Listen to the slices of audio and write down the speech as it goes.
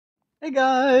Hey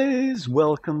guys,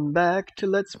 welcome back to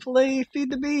Let's Play Feed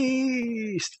the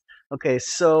Beast! Okay,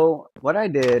 so what I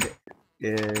did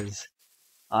is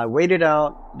I waited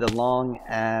out the long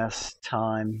ass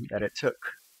time that it took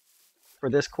for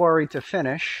this quarry to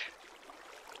finish.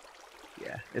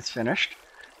 Yeah, it's finished.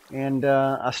 And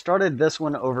I started this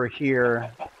one over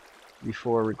here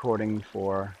before recording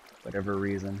for whatever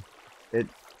reason. It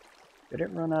Did it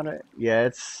run out of... Yeah,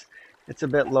 it's a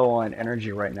bit low on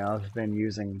energy right now. I've been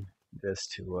using this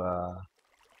to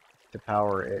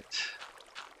power it.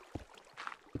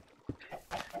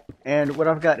 And what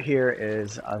I've got here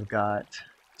is I've got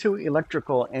two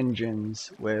electrical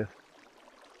engines with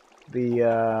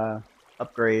the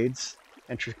upgrades,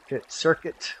 intricate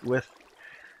circuit with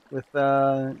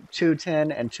two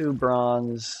tin and two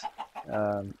bronze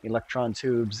electron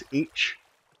tubes each.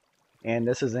 And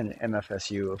this is an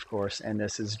MFSU, of course, and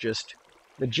this is just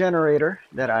the generator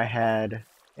that I had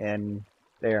in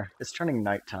there. It's turning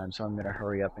nighttime, so I'm going to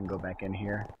hurry up and go back in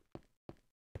here.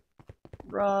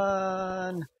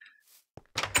 Run!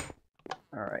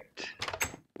 Alright.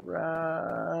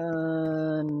 Run!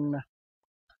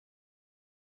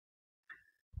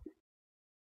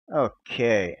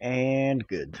 Okay, and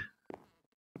good.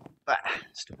 Ah,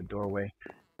 stupid doorway.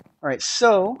 Alright,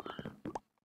 so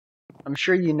I'm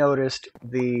sure you noticed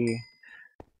the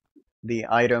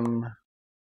item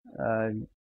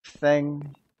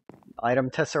thing, item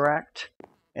tesseract,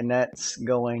 and that's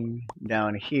going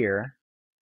down here.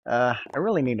 I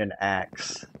really need an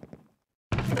axe.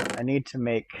 I need to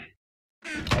make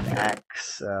an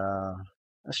axe.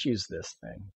 Let's use this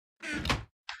thing.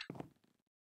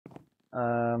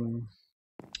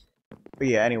 But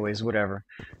yeah, anyways, whatever.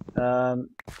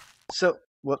 So,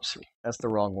 whoops, that's the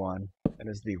wrong one. That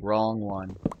is the wrong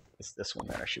one. It's this one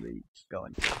that I should be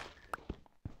going to.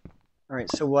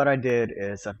 Alright, so what I did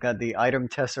is I've got the item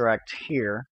tesseract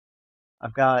here.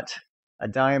 I've got a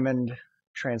diamond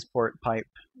transport pipe.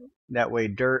 That way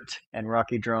dirt and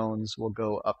rocky drones will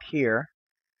go up here.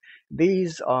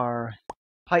 These are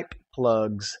pipe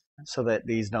plugs so that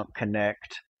these don't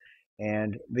connect.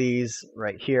 And these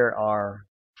right here are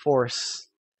force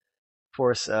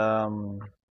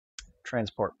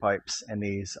transport pipes, and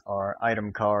these are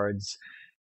item cards.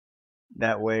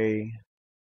 That way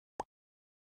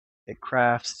it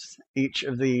crafts each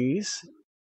of these.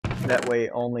 That way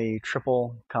only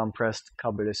triple compressed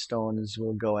cobblestones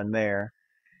will go in there.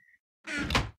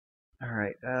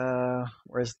 Alright,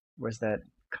 where's that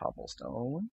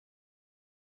cobblestone?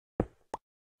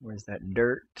 Where's that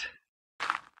dirt?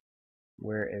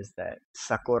 Where is that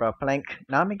sakura plank?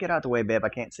 Now let me get out of the way, babe, I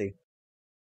can't see.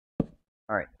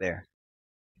 Alright, there.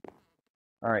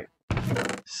 Alright,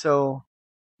 so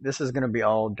this is going to be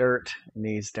all dirt, and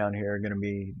these down here are going to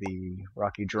be the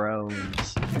rocky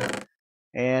drones.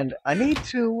 And I need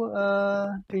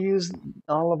to use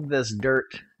all of this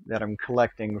dirt that I'm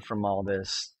collecting from all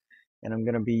this, and I'm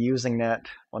going to be using that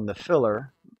on the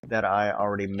filler that I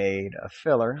already made. A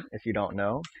filler, if you don't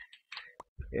know,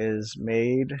 is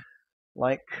made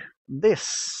like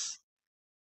this.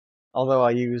 Although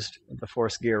I used the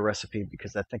force gear recipe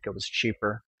because I think it was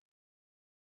cheaper.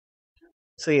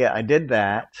 So yeah, I did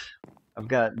that. I've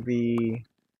got the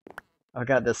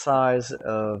size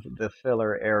of the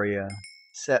filler area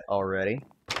set already,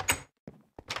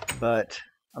 but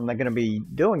I'm not going to be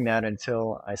doing that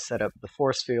until I set up the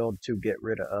force field to get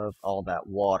rid of all that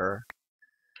water.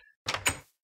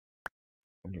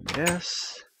 Give me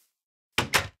this.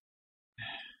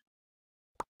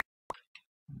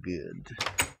 Good.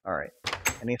 Alright.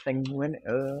 Anything when...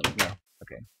 no.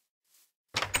 Okay.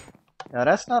 Now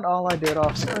that's not all I did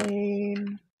off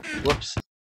screen. Whoops.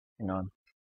 Hang on.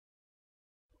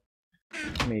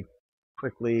 Let me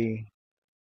quickly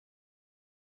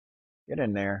get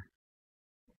in there.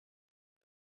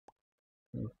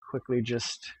 Quickly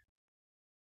just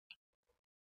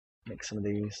make some of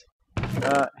these.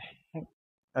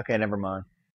 Okay, never mind.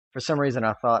 For some reason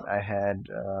I thought I had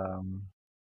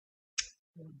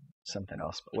something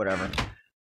else, but whatever.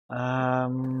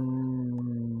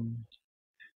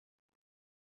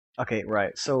 Okay,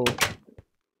 right, so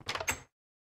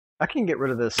I can get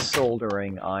rid of this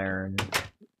soldering iron.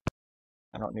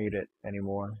 I don't need it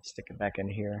anymore. Stick it back in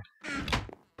here.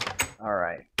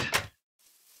 Alright.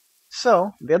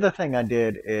 So, the other thing I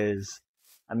did is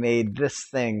I made this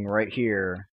thing right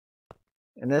here.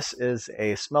 And this is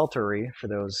a smeltery, for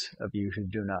those of you who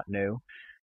do not know.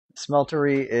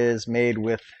 Smeltery is made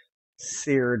with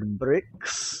seared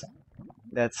bricks.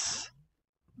 That's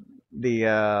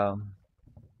the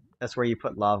that's where you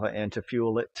put lava in to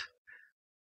fuel it.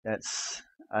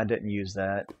 I didn't use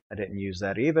that. I didn't use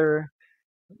that either.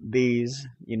 these,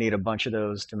 you need a bunch of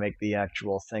those to make the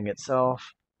actual thing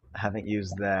itself. I haven't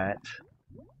used that.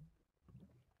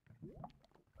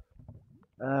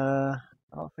 I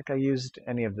don't think I used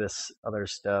any of this other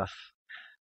stuff,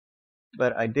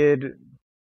 but I did.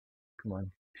 Come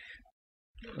on,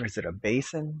 or is it a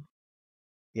basin?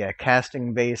 Yeah,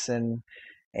 casting basin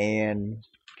and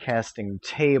casting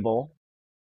table.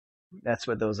 That's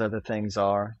what those other things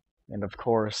are. And of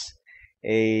course,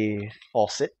 a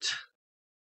faucet.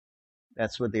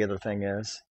 That's what the other thing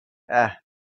is. Ah,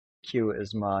 Q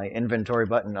is my inventory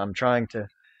button. I'm trying to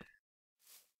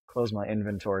close my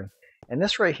inventory. And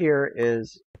this right here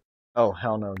is... Oh,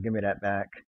 hell no, give me that back.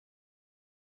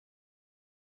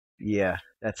 Yeah,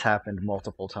 that's happened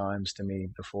multiple times to me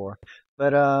before.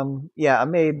 But yeah, I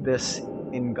made this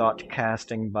ingot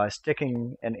casting by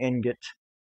sticking an ingot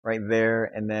right there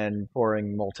and then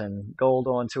pouring molten gold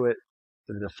onto it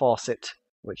through the faucet,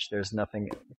 which there's nothing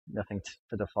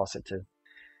for the faucet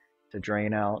to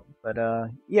drain out. But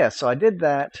yeah, so I did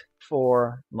that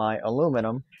for my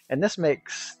aluminum, and this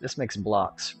makes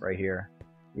blocks right here.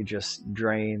 You just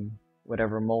drain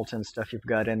whatever molten stuff you've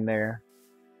got in there.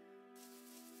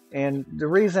 And the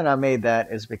reason I made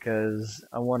that is because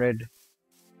I wanted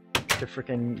to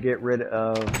freaking get rid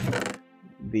of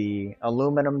the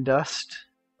aluminum dust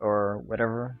or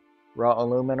whatever, raw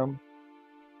aluminum.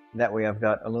 That way I've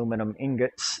got aluminum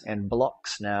ingots and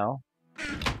blocks now.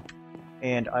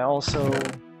 And I also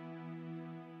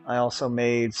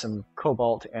made some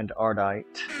cobalt and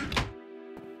ardite.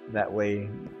 That way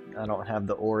I don't have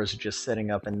the ores just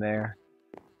sitting up in there.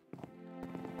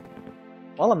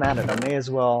 While I'm at it, I may as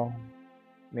well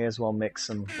make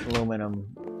some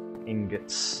aluminum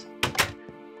ingots.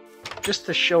 Just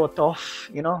to show it off,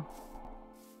 you know?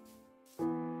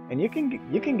 And you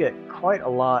can get quite a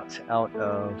lot out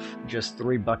of just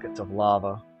 3 buckets of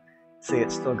lava. See,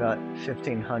 it's still got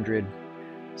 1,500,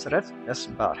 so that's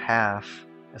about half.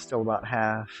 That's still about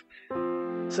half.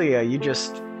 So yeah, you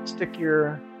just stick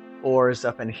your ores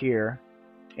up in here,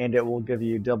 and it will give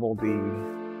you double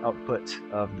the output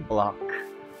of the block.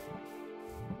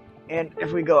 And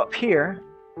if we go up here,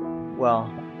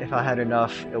 well, if I had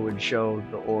enough, it would show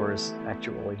the ores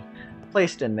actually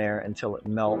placed in there until it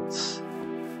melts.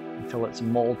 Until it's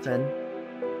molten,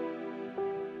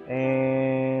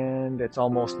 and it's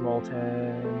almost molten,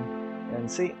 and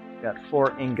see, got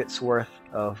 4 ingots worth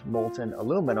of molten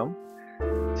aluminum.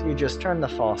 So you just turn the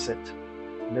faucet,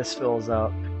 this fills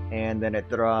up, and then it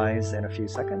dries in a few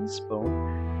seconds. Boom,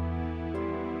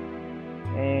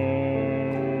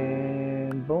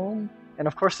 and boom. And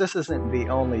of course this isn't the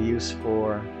only use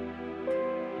for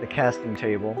the casting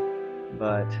table,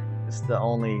 but it's the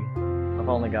only... I've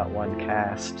only got 1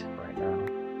 cast right now.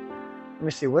 Let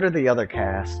me see, what are the other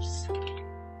casts?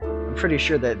 I'm pretty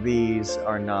sure that these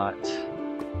are not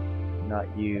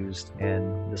used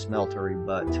in the smeltery,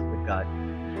 but we've got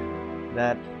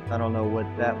that. I don't know what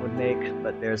that would make,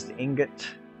 but there's the ingot,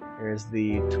 there's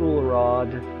the tool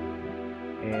rod,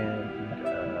 and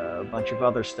a bunch of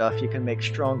other stuff. You can make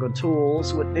stronger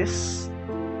tools with this.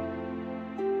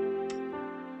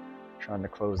 Trying to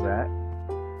close that.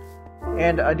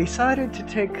 And I decided to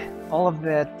take all of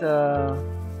that, I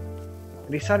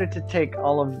decided to take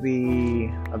all of the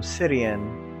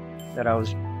obsidian that I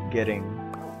was getting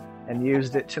and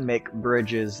used it to make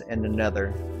bridges in the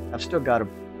nether. I've still got a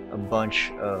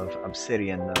bunch of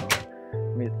obsidian though.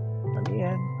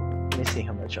 Let me see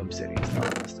how much obsidian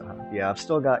I still have. Yeah, I've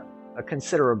still got a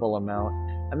considerable amount.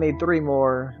 I made 3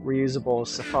 more reusable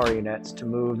safari nets to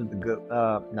move the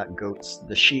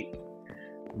the sheep.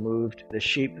 Moved the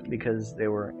sheep because they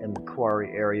were in the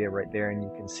quarry area right there, and you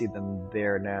can see them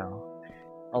there now.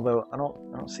 Although I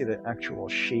don't see the actual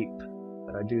sheep,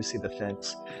 but I do see the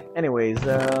fence. Anyways,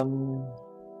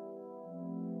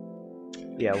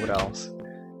 yeah, what else?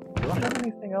 Do I have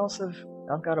anything else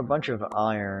I've got a bunch of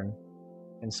iron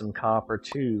and some copper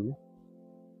too.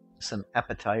 Some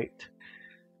apatite.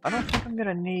 I don't think I'm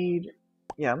gonna need...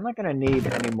 Yeah, I'm not gonna need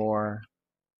any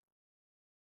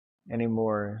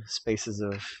more spaces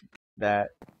of that.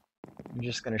 I'm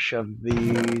just gonna shove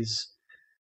these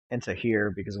into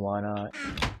here because why not?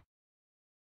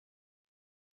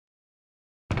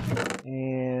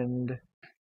 And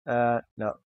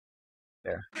no,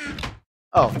 there.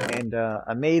 Oh, and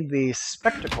I made these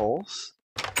spectacles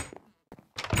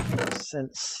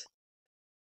since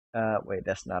wait,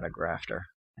 that's not a grafter.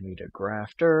 I need a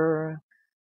grafter.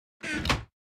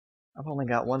 I've only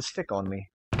got 1 stick on me.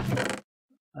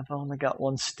 I've only got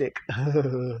 1 stick.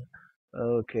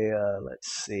 Okay,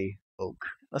 let's see. Oak.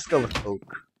 Let's go with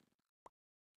oak.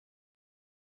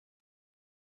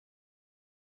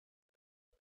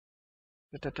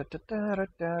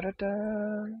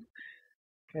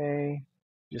 Okay,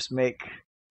 just make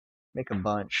a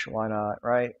bunch. Why not?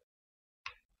 Right?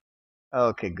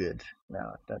 Okay, good.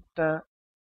 Now,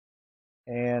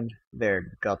 and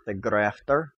there, got the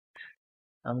grafter.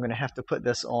 I'm gonna have to put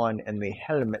this on in the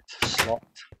helmet slot.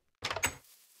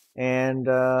 And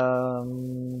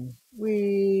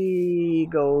we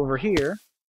go over here.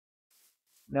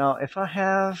 Now, if I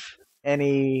have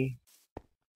any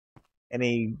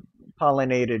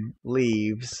pollinated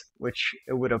leaves, which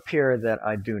it would appear that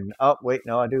I do. Oh, wait,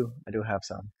 no, I do. I do have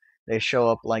some. They show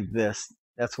up like this.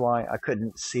 That's why I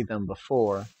couldn't see them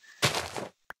before.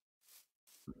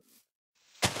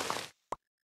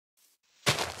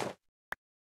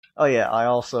 Oh yeah, I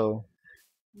also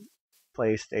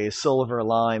placed a silver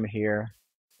lime here,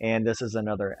 and this is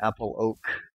another apple oak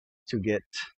to get,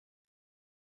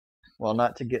 well,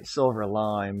 not to get silver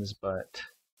limes, but,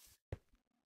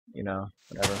 you know,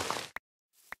 whatever.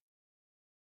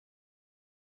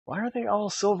 Why are they all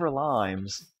silver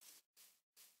limes?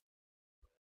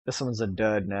 This one's a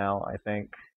dud now, I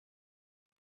think.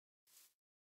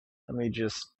 Let me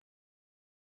just...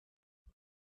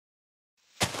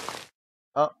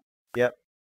 Oh, yep.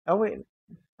 Oh wait,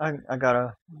 I got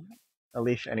a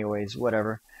leaf anyways,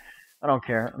 whatever. I don't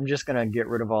care. I'm just gonna get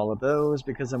rid of all of those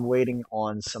because I'm waiting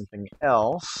on something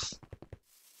else.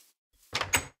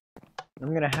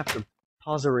 I'm gonna have to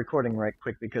pause the recording right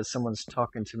quick because someone's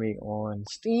talking to me on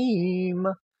Steam.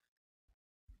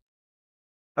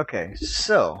 Okay,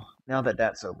 so now that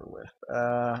that's over with,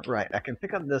 right, I can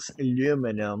pick up this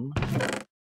aluminum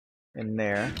in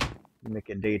there, make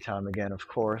it daytime again, of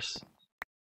course.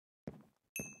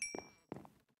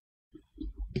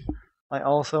 I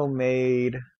also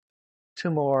made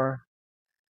two more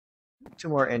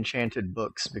enchanted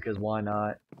books because why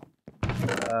not?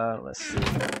 Let's see.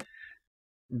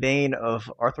 Bane of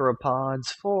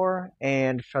Arthropods 4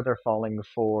 and Feather Falling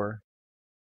 4.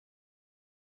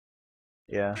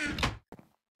 Yeah.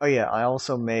 Oh yeah, I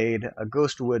also made a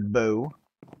ghostwood bow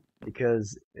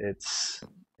because it's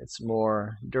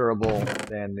more durable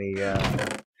than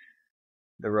the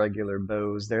regular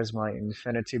bows. There's my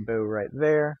infinity bow right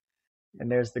there,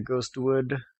 and there's the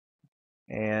ghostwood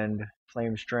and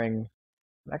flame string.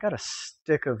 I got a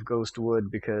stick of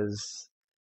ghostwood because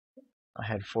I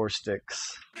had 4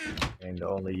 sticks and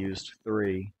only used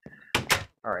 3.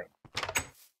 Alright.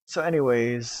 So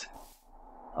anyways,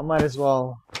 I may as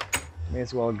well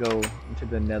go into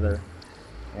the nether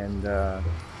and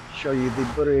show you the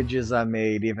bridges I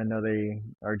made, even though they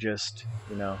are just,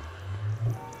 you know,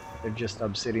 they're just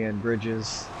obsidian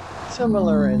bridges.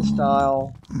 Similar in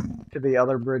style to the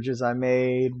other bridges I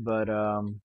made, but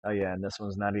oh yeah, and this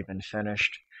one's not even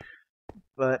finished.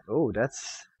 But oh,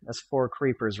 that's 4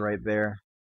 creepers right there.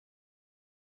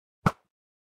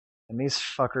 And these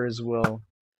fuckers will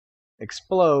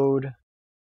explode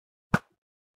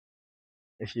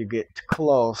if you get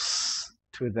close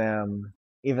to them,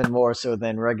 even more so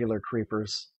than regular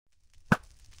creepers.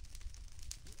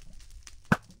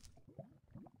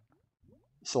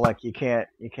 So like you can't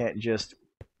just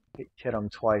hit them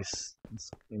twice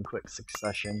in quick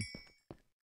succession.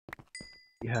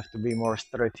 You have to be more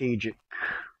strategic.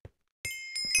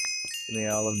 Give me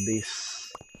all of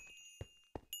these.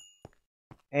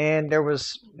 And there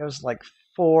was like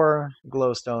 4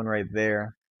 glowstone right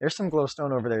there. There's some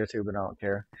glowstone over there too, but I don't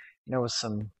care. And there was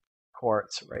some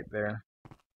quartz right there.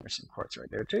 There's some quartz right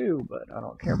there too, but I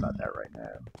don't care about that right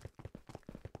now.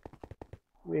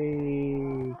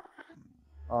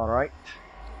 Alright.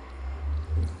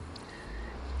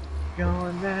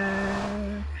 Going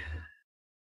back.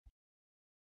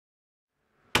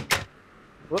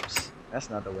 Whoops, that's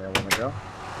not the way I want to go.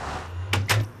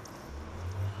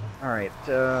 Alright,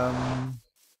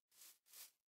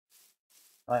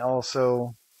 I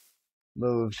also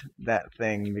moved that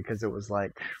thing because it was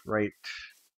like right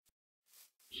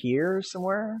here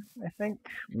somewhere, I think.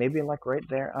 Maybe like right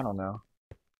there, I don't know.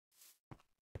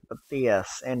 But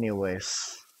yes,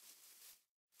 anyways.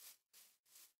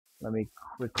 Let me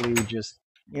quickly just,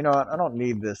 you know what, I don't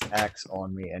need this axe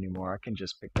on me anymore. I can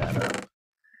just pick that up.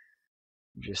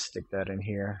 Just stick that in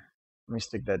here. Let me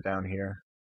stick that down here.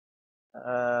 Do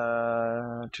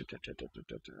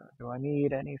I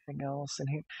need anything else in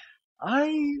here?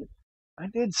 I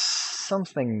did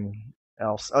something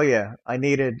else. Oh yeah, I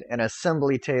needed an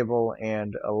assembly table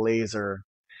and a laser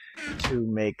to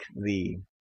make the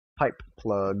pipe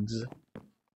plugs.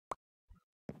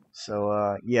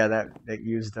 So yeah, that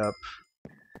used up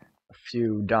a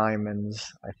few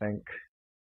diamonds, I think.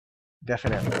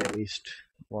 Definitely at least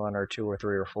 1 or 2 or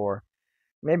 3 or 4.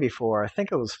 Maybe 4. I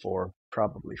think it was 4.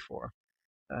 Probably 4.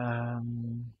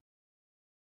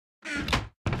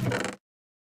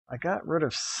 I got rid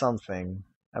of something.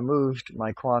 I moved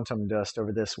my quantum dust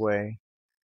over this way,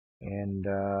 and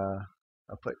I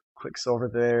put quicksilver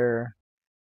there.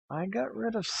 I got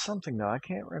rid of something though. I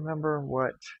can't remember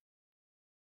what.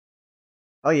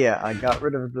 Oh yeah, I got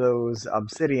rid of those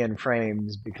obsidian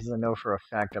frames because I know for a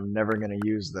fact I'm never going to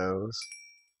use those.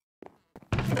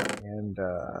 And,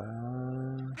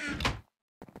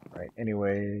 right,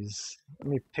 anyways, let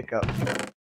me pick up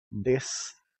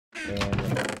this, and let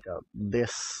me pick up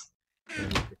this,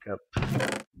 and let me pick up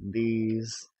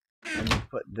these. Let me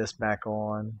put this back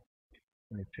on.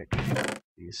 Let me pick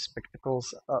these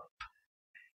spectacles up.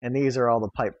 And these are all the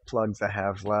pipe plugs I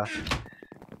have left.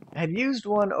 I had used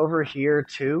one over here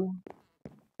too,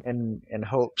 in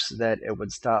hopes that it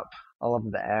would stop all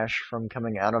of the ash from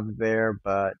coming out of there,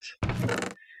 but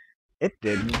it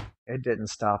didn't. It didn't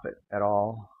stop it at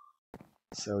all.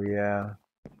 So yeah.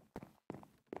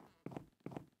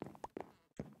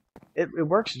 It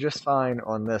works just fine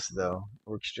on this though. It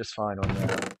works just fine on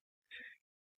that.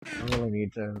 I really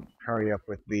need to hurry up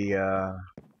with the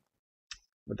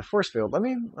force field. Let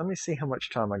me see how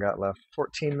much time I got left.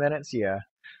 14 minutes? Yeah.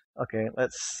 Okay,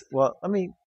 let me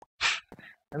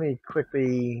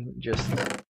quickly just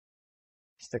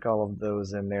stick all of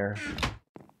those in there.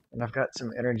 And I've got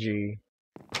some energy.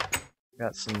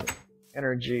 Got some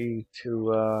energy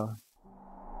to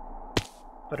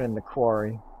put in the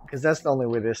quarry, because that's the only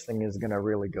way this thing is gonna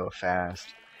really go fast.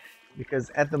 Because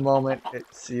at the moment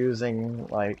it's using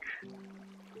like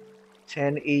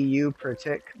 10 EU per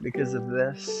tick because of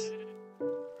this.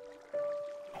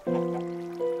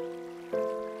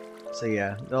 So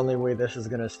yeah, the only way this is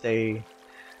gonna stay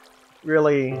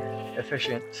really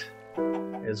efficient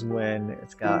is when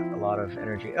it's got a lot of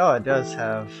energy. Oh, it does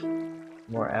have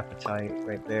more appetite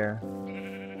right there.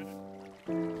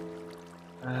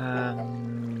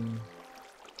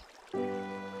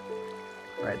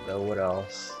 Right though, what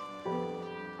else?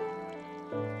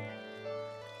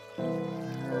 I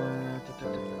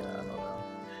don't know.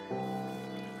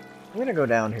 I'm gonna go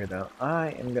down here though.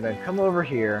 I am gonna come over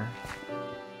here.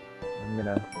 I'm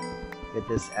gonna get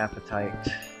this appetite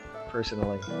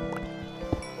personally.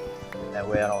 That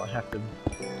way I don't have to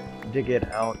dig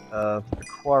it out of the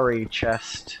quarry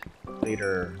chest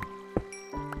later.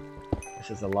 This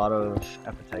is a lot of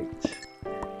appetite.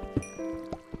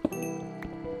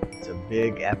 It's a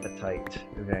big appetite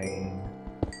vein.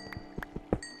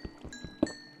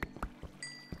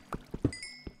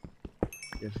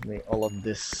 Give me all of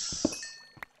this.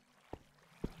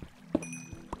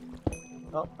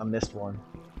 Oh, I missed one.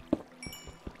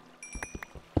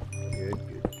 Good,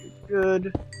 good, good,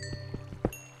 good.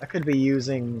 I could be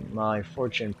using my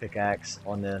fortune pickaxe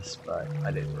on this, but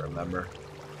I didn't remember.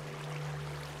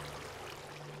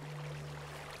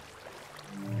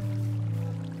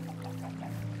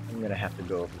 I'm gonna have to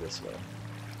go over this way.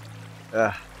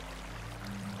 Ugh.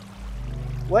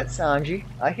 What, Sanji?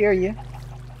 I hear you.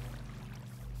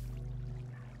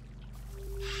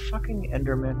 Fucking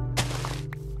Enderman.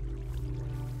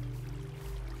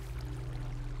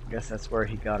 Guess that's where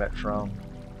he got it from.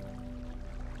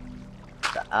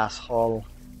 The asshole.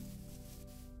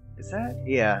 Is that?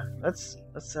 Yeah. Let's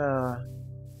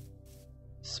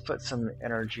put some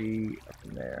energy up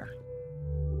in there.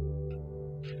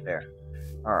 There.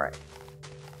 Alright.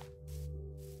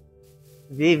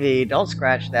 Vivi, don't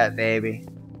scratch that baby.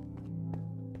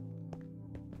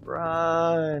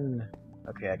 Run!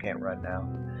 Okay, I can't run now.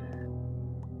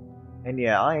 And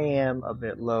yeah, I am a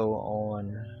bit low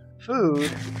on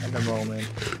food at the moment.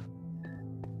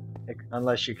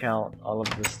 Unless you count all of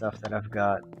the stuff that I've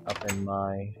got up in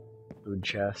my food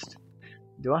chest.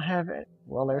 Do I have it?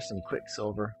 Well, there's some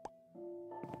quicksilver.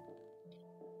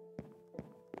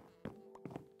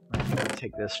 I'm gonna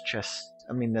take this chest.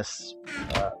 I mean, this.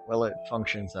 Well, it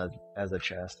functions as a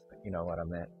chest, but you know what I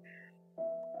meant.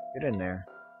 Get in there.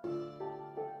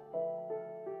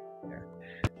 There.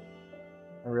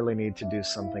 I really need to do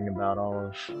something about all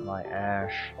of my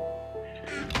ash.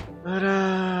 But,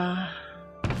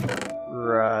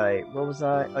 right, what was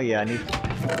I? Oh yeah, I need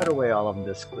to put away all of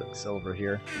this quicksilver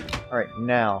here. Alright,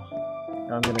 now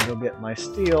I'm gonna go get my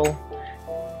steel.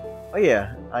 Oh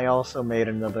yeah, I also made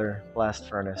another blast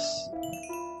furnace.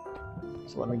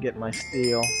 So let me get my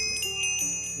steel.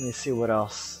 Let me see what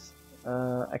else.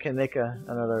 I can make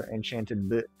another enchanted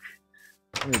book.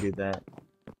 Let me do that.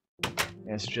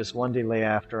 And it's just one delay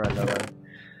after another.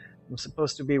 I'm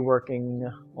supposed to be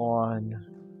working on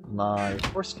my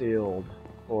force field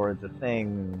for the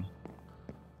thing.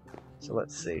 So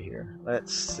let's see here.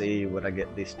 Let's see what I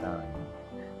get this time.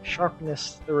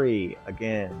 Sharpness 3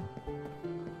 again.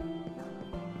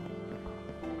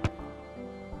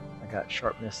 got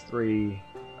sharpness 3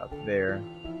 up there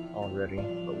already,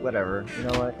 but whatever. You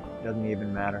know what? It doesn't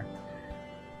even matter.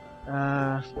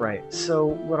 Right. So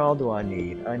what all do I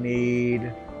need? I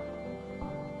need...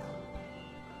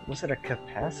 Was it a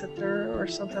capacitor or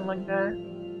something like that?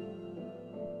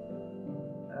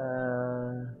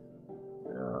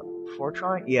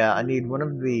 Fortron? Yeah, I need one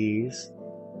of these.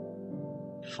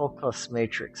 Focus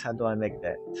matrix. How do I make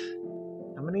that?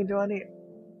 How many do I need?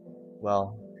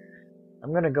 Well,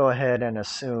 I'm gonna go ahead and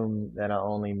assume that I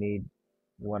only need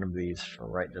one of these for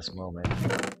right this moment.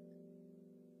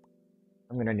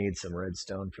 I'm gonna need some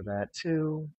redstone for that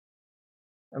too.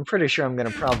 I'm pretty sure I'm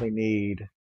gonna probably need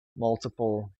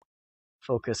multiple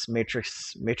focus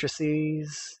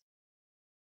matrices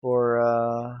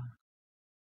for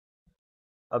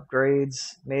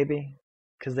upgrades, maybe,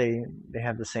 because they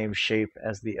have the same shape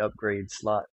as the upgrade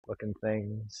slot looking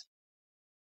things.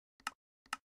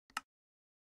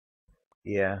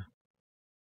 Yeah.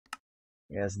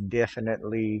 Yes,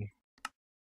 definitely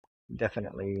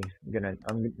gonna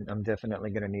I'm definitely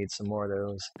gonna need some more of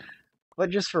those. But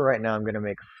just for right now I'm gonna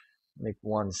make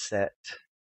one set.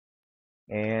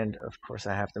 And of course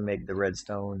I have to make the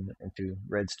redstone into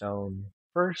redstone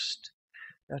first.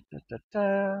 Da, da, da,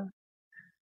 da.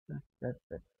 Da, da,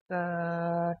 da,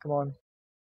 da. Come on.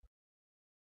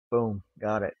 Boom,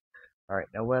 got it. Alright,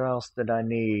 now what else did I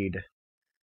need?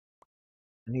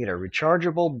 I need a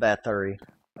rechargeable battery.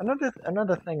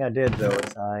 Another thing I did though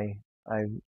is I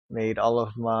made all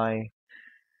of my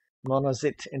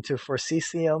monazite into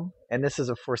forcesium, and this is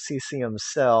a forcesium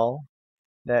cell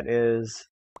that is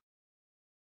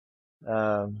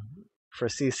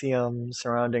forcesium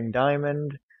surrounding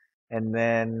diamond, and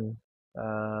then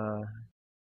uh,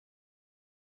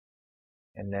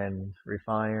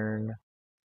 refiron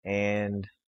and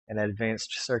an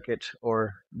advanced circuit,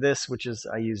 or this, which is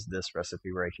I use this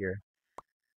recipe right here.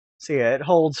 So yeah, it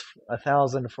holds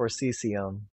 1,000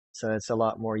 forcesium, so it's a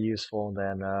lot more useful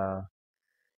than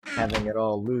having it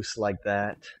all loose like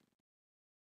that.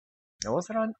 Now,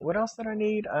 what else did I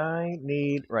need? I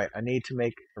need to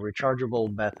make a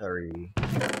rechargeable battery.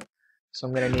 So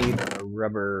I'm gonna need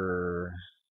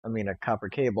a copper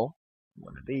cable,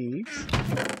 one of these.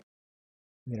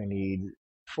 I'm gonna need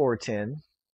 410,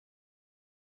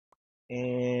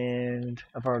 and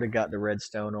I've already got the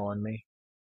redstone on me.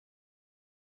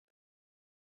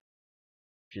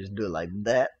 Just do it like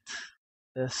that.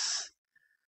 This.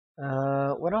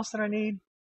 What else did I need?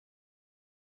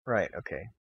 Right, okay.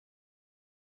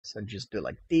 So just do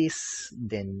like this,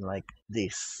 then like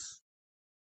this.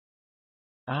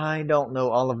 I don't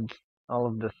know all of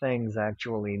the things I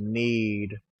actually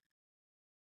need.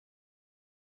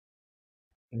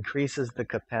 Increases the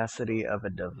capacity of a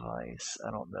device.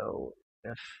 I don't know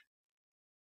if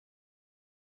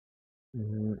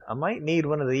I might need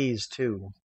one of these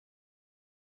too.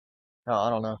 Oh, I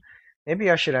don't know. Maybe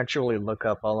I should actually look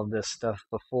up all of this stuff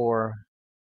before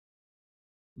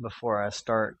I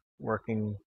start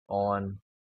working on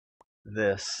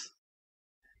this.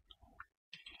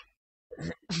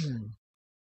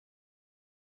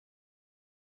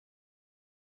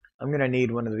 I'm gonna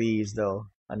need one of these though.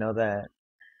 I know that.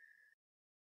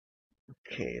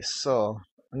 Okay, so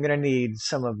I'm gonna need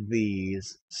some of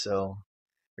these. So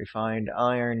refined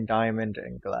iron, diamond,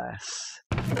 and glass.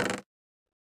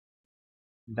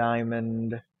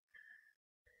 Diamond.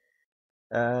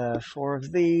 4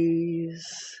 of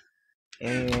these.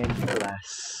 And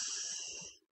glass.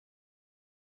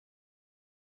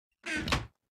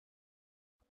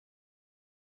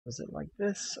 Was it like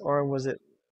this? Or was it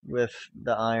with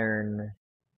the iron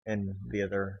and the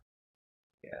other?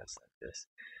 Yeah, it's like this.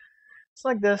 It's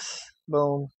like this.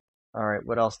 Boom. Alright,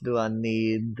 what else do I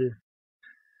need?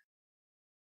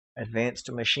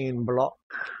 Advanced machine block.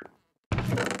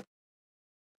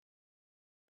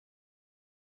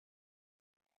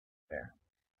 There.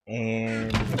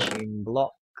 And machine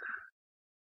block.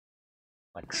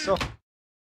 Like so.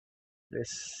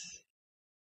 This.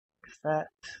 Like that.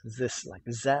 This like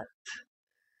that.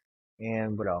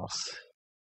 And what else?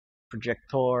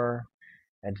 Projector.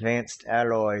 Advanced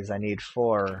alloys. I need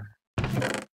 4.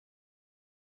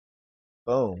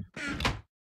 Boom.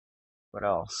 What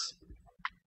else?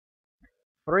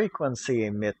 Frequency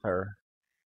emitter.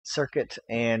 Circuit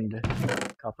and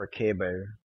copper cable.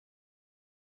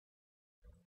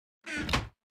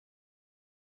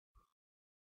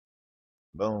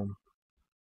 Boom.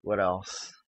 What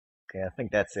else? Okay, I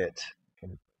think that's it.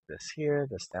 Okay, this here,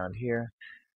 this down here.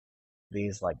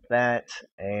 These like that,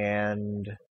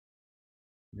 and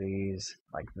these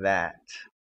like that.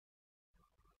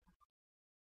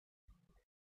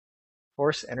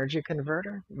 Force energy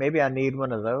converter? Maybe I need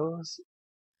one of those.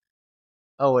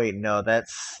 Oh wait, no,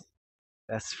 that's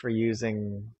for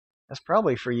using. That's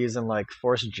probably for using like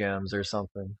force gems or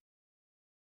something.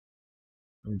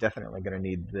 I'm definitely gonna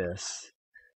need this.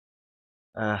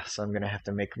 So I'm gonna have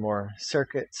to make more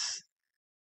circuits,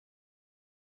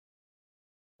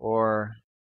 or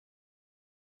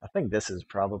I think this is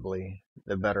probably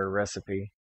the better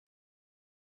recipe.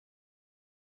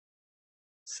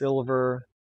 Silver,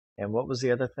 and what was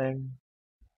the other thing?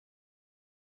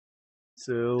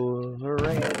 Silver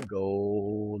and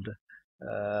gold.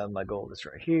 My gold is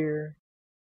right here.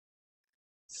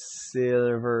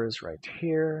 Silver's right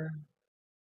here.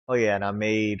 Oh yeah, and I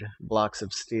made blocks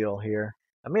of steel here.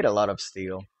 I made a lot of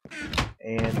steel.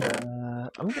 And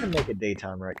I'm gonna make a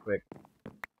daytime right quick.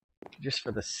 Just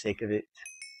for the sake of it.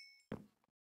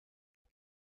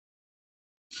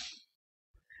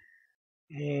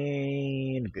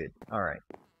 And good. Alright.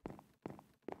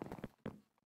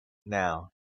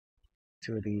 Now,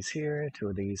 two of these here, two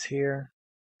of these here.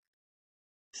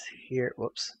 This here,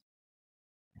 whoops.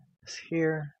 This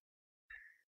here.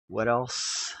 What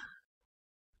else?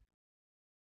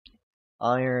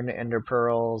 Iron, ender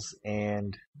pearls,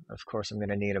 and of course I'm going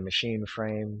to need a machine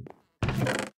frame.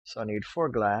 So I need 4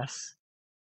 glass,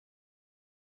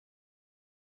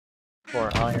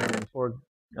 4 iron, and 4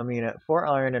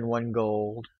 iron and 1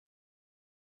 gold.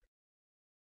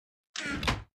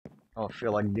 I don't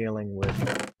feel like dealing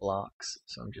with blocks,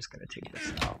 so I'm just going to take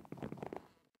this out.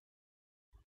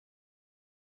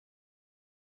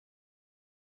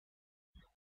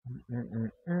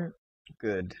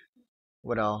 Good.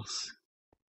 What else?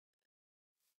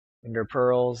 Ender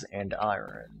pearls and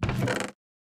iron.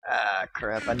 Ah,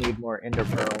 crap, I need more ender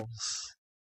pearls.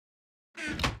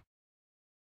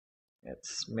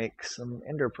 Let's make some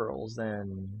ender pearls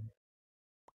then.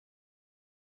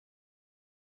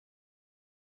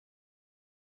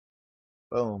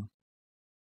 Boom.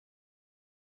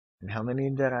 And how many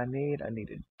did I need? I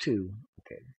needed 2.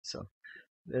 Okay, so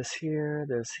this here,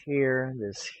 this here,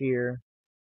 this here.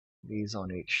 These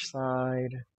on each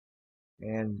side.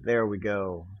 And there we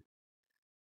go.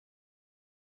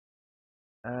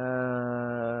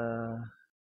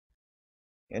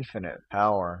 Infinite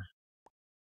power.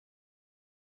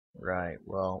 Right,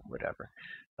 well, whatever.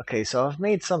 Okay, so I've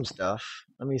made some stuff.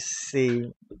 Let me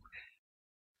see.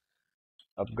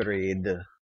 Upgrade.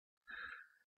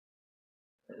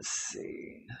 Let's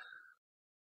see.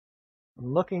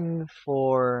 I'm looking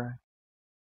for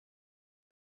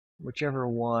whichever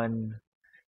one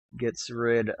gets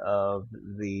rid of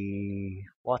the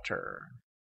water.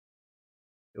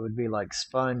 It would be like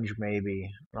sponge, maybe.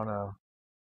 I don't know.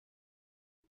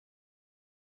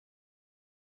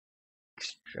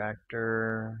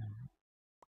 Extractor.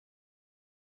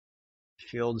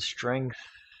 Field strength.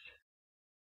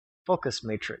 Focus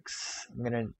matrix. I'm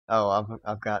gonna. Oh,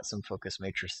 I've got some focus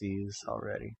matrices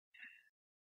already.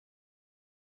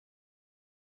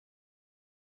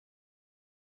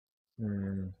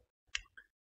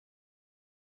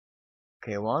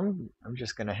 Okay, well I'm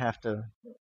just gonna have to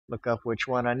look up which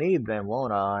one I need then,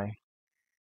 won't I?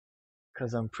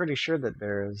 Because I'm pretty sure that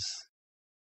there's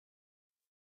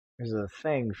a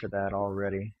thing for that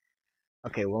already.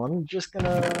 Okay, well I'm just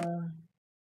gonna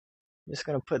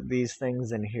put these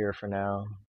things in here for now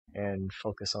and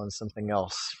focus on something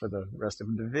else for the rest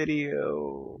of the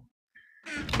video.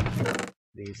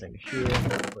 These in here,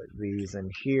 put these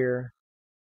in here,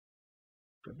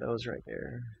 put those right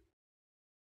there.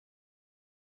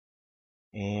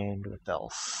 And what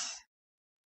else?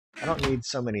 I don't need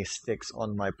so many sticks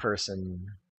on my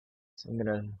person, so I'm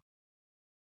gonna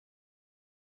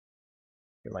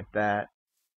get like that.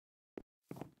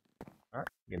 Alright,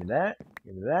 give me that,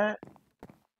 give me that.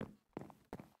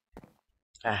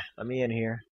 Let me in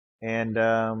here. And,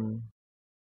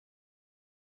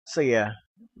 so yeah,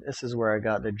 this is where I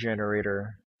got the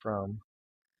generator from.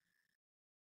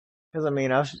 Because I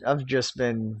mean, I've just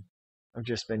been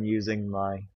using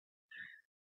my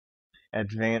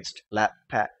advanced lap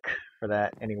pack for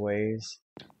that anyways.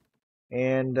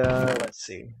 And let's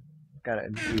see, got a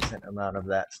decent amount of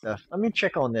that stuff. Let me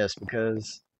check on this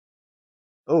because,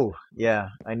 oh yeah,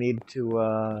 I need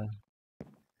to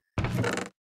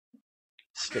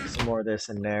stick some more of this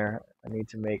in there. I need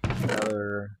to make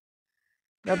another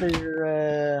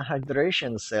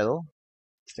hydration cell.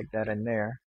 Stick that in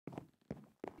there.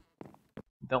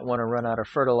 Don't want to run out of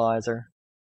fertilizer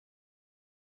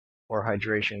or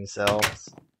hydration cells.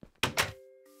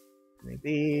 Make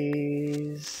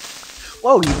these.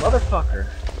 Whoa, you motherfucker!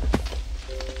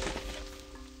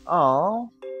 Oh.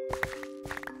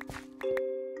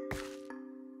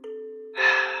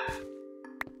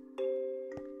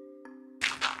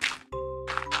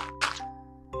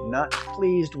 not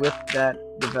pleased with that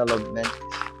development.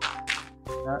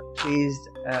 Not pleased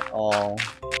at all.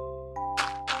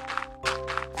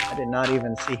 I did not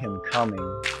even see him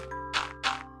coming.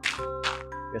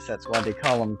 Guess that's why they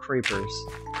call them creepers.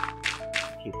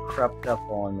 He crept up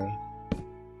on me.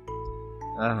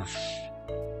 Ugh.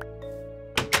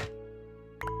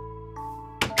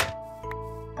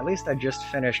 At least I just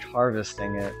finished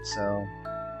harvesting it, so...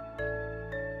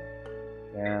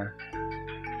 yeah.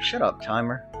 Shut up,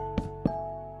 timer.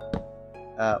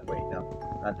 Wait,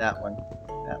 no. Not that one.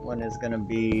 That one is gonna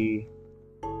be...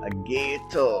 a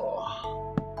gator.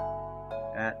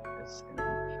 That is gonna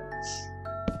be the fence.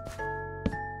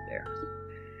 There.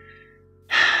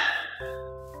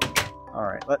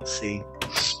 Alright, let's see.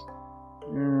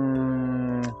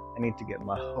 I need to get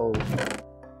my hoe.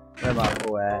 Where's my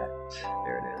hoe at?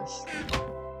 There it is.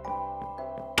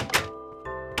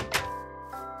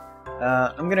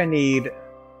 I'm gonna need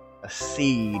a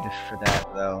seed for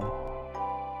that, though.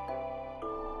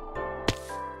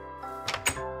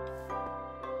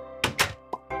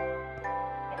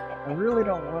 I really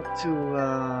don't want to,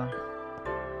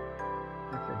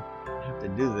 have to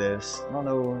do this. I don't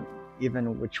know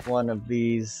even which one of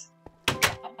these,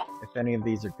 if any of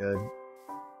these are good.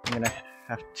 I'm gonna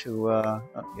have to, oh,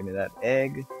 give me that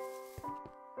egg.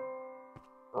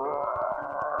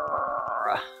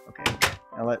 Okay,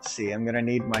 now let's see. I'm gonna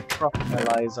need my crop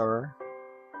analyzer.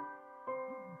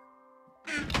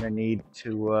 I'm gonna need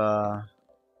to,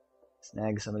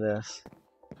 snag some of this.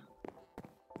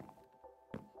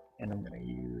 And I'm gonna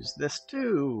use this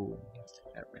too.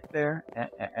 That right there.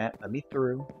 Let me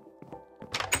through.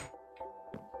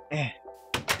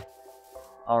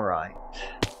 Alright.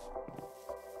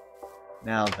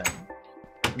 Now then.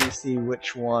 Let me see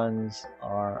which ones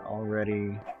are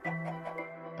already...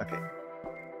 okay.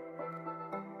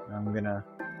 I'm gonna...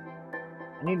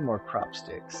 I need more crop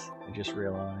sticks. I just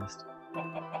realized.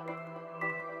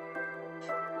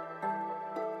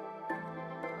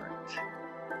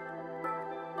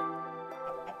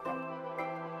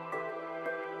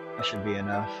 That should be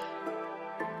enough.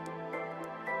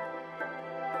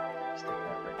 Stick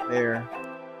that right there.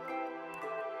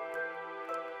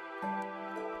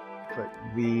 Put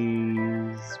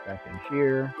these back in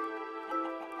here.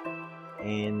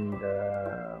 And,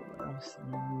 what else?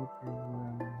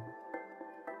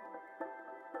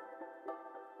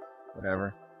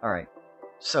 Whatever. Alright.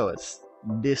 So it's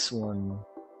this one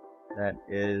that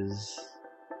is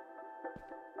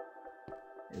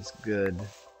good.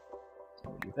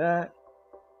 I'll do that.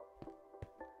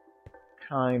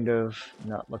 Kind of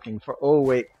not looking for... oh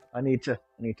wait, I need to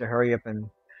hurry up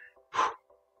and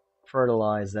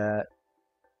fertilize that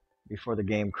before the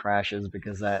game crashes,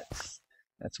 because that's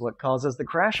what causes the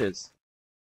crashes.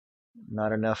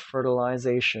 Not enough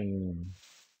fertilization.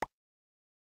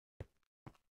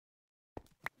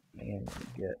 And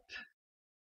get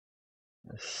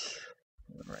this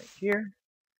one right here.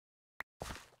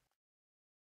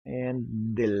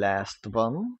 And the last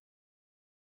one.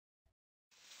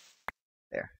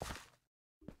 There.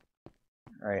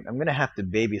 Alright, I'm gonna have to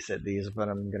babysit these, but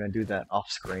I'm gonna do that off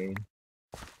screen.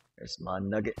 There's my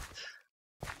nugget.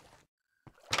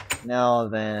 Now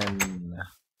then,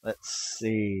 let's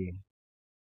see.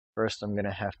 First I'm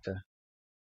gonna have to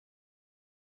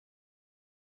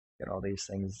get all these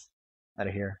things out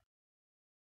of here.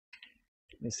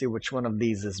 Let me see which one of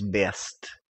these is best.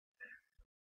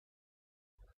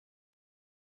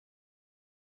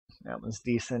 That one's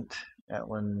decent. That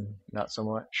one, not so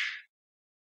much.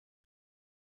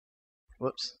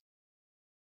 Whoops.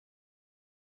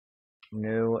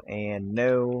 No and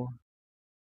no.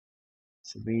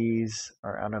 So these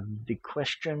are out of the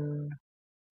question.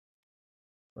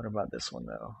 What about this one,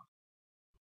 though?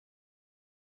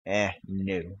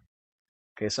 No.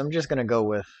 Okay, so I'm just gonna go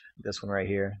with this one right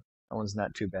here. That one's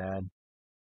not too bad.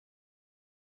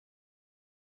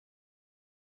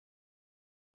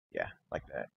 Yeah, like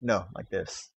that. No, like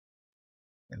this.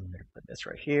 And I'm gonna put this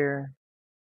right here.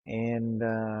 And,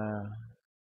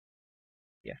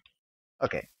 yeah.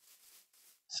 Okay.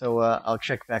 So, I'll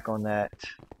check back on that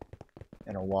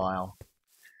in a while.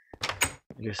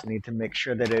 I just need to make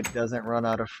sure that it doesn't run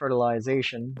out of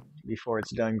fertilization before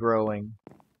it's done growing.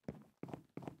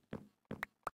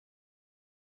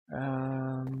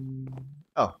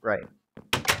 Oh, right.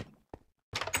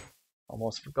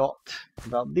 Almost forgot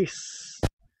about this.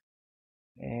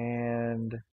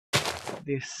 And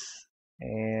this.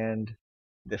 And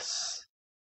this.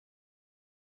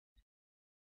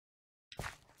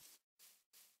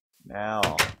 Now,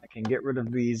 I can get rid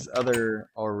of these other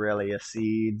Aurelia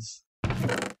seeds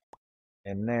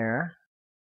in there.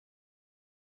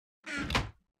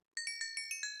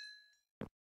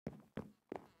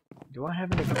 Do I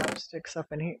have any crop sticks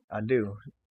up in here? I do.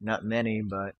 Not many,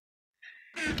 but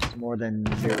it's more than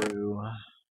 0.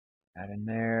 Add in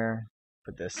there.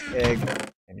 Put this egg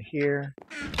in here.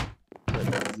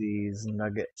 Put these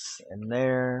nuggets in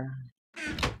there.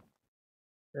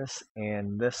 This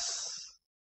and this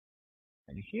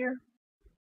in here.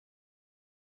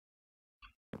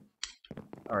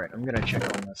 Alright, I'm gonna check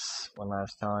on this one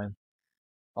last time.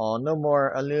 Oh, no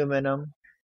more aluminum.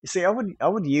 You see, I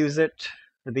would use it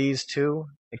for these two,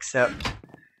 except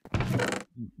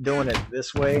doing it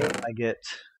this way, I get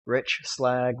rich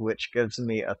slag, which gives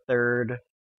me a third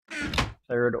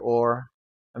ore.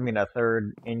 I mean a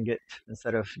third ingot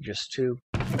instead of just 2.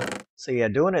 So yeah,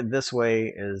 doing it this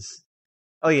way is.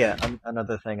 Oh yeah,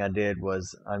 another thing I did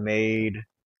was I made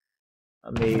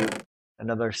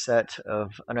another set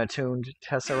of unattuned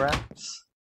tesseracts,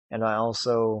 and I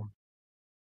also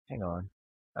hang on.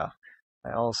 Oh,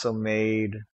 I also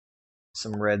made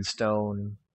some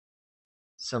redstone.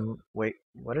 Wait,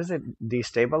 what is it?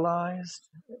 Destabilized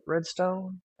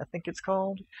redstone, I think it's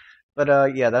called.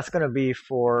 But yeah, that's gonna be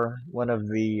for one of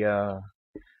the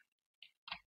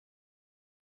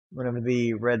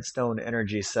redstone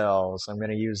energy cells. I'm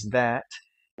gonna use that,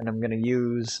 and I'm gonna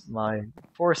use my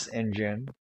force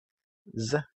engine,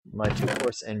 my 2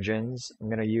 force engines. I'm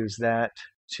gonna use that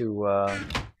to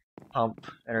pump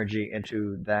energy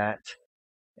into that,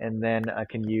 and then I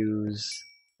can use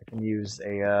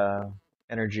a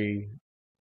energy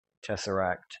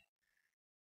tesseract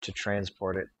to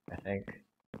transport it, I think.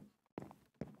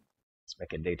 Let's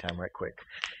make it daytime right quick.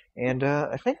 And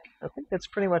I think that's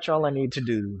pretty much all I need to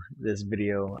do this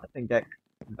video. I think that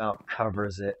about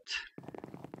covers it.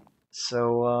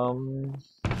 So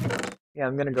yeah,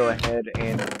 I'm gonna go ahead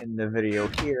and end the video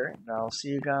here, and I'll see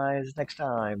you guys next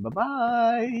time. Bye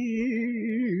bye.